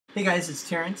Hey guys, it's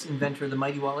Terrence, inventor of the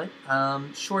Mighty Wallet.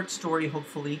 Short story,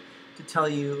 hopefully, to tell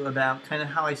you about kind of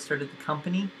how I started the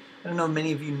company. I don't know if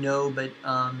many of you know, but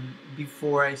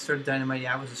before I started Dynamite,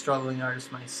 I was a struggling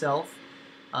artist myself,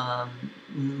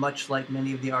 much like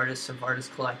many of the artists of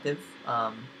Artist Collective.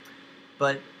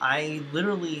 But I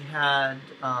literally had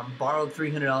borrowed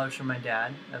 $300 from my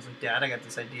dad. I was like, Dad, I got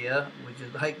this idea. Would you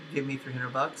like give me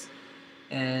 300 bucks?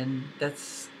 And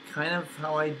that's kind of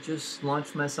how I just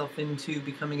launched myself into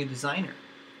becoming a designer.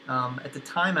 At the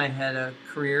time, I had a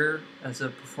career as a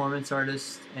performance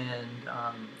artist and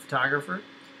photographer,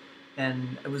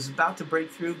 and I was about to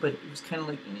break through, but it was kind of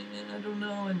like, I don't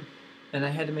know, and I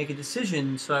had to make a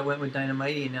decision, so I went with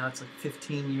Dynamite, and now it's like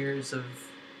 15 years of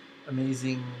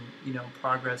amazing,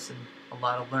 progress and a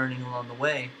lot of learning along the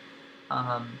way.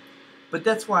 Um, but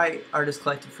that's why Artist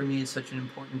Collective for me is such an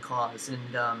important cause. And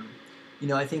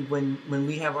I think when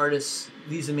we have artists,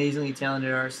 these amazingly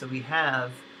talented artists that we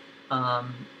have,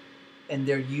 um, and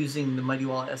they're using the Mighty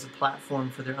Wallet as a platform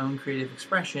for their own creative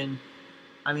expression,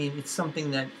 I mean, it's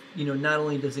something that not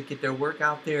only does it get their work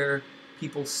out there,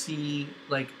 people see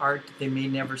like art that they may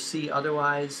never see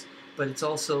otherwise, but it's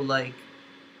also like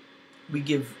we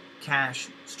give cash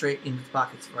straight into the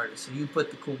pockets of artists. So you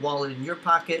put the cool wallet in your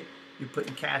pocket, you're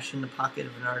putting cash in the pocket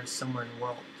of an artist somewhere in the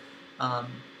world. Um,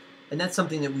 and that's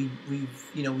something that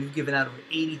we've given out over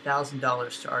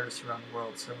 $80,000 to artists around the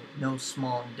world. So no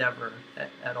small endeavor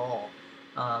at all.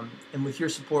 And with your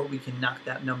support, we can knock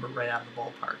that number right out of the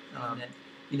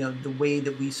ballpark. The way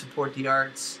that we support the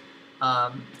arts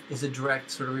is a direct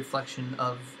sort of reflection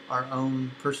of our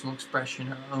own personal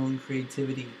expression, our own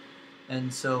creativity,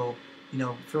 and so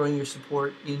throwing your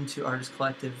support into Artist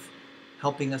Collective,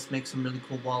 helping us make some really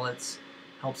cool wallets,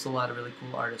 helps a lot of really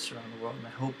cool artists around the world, and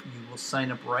I hope you will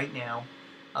sign up right now.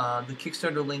 The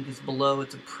Kickstarter link is below.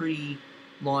 It's a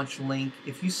pre-launch link.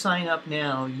 If you sign up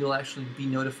now, you'll actually be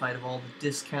notified of all the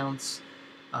discounts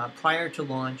prior to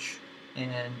launch,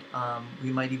 and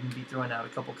we might even be throwing out a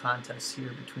couple contests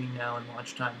here between now and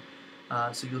launch time.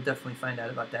 So you'll definitely find out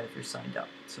about that if you're signed up.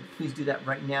 So please do that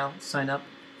right now. Sign up.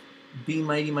 Be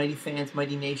mighty, mighty fans,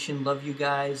 mighty nation. Love you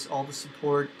guys. All the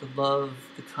support, the love,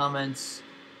 the comments,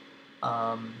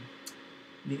 um,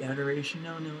 the adoration.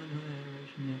 No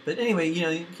adoration yet. But anyway,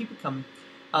 you keep it coming.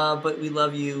 But we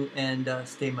love you and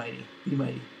stay mighty. Be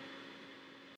mighty.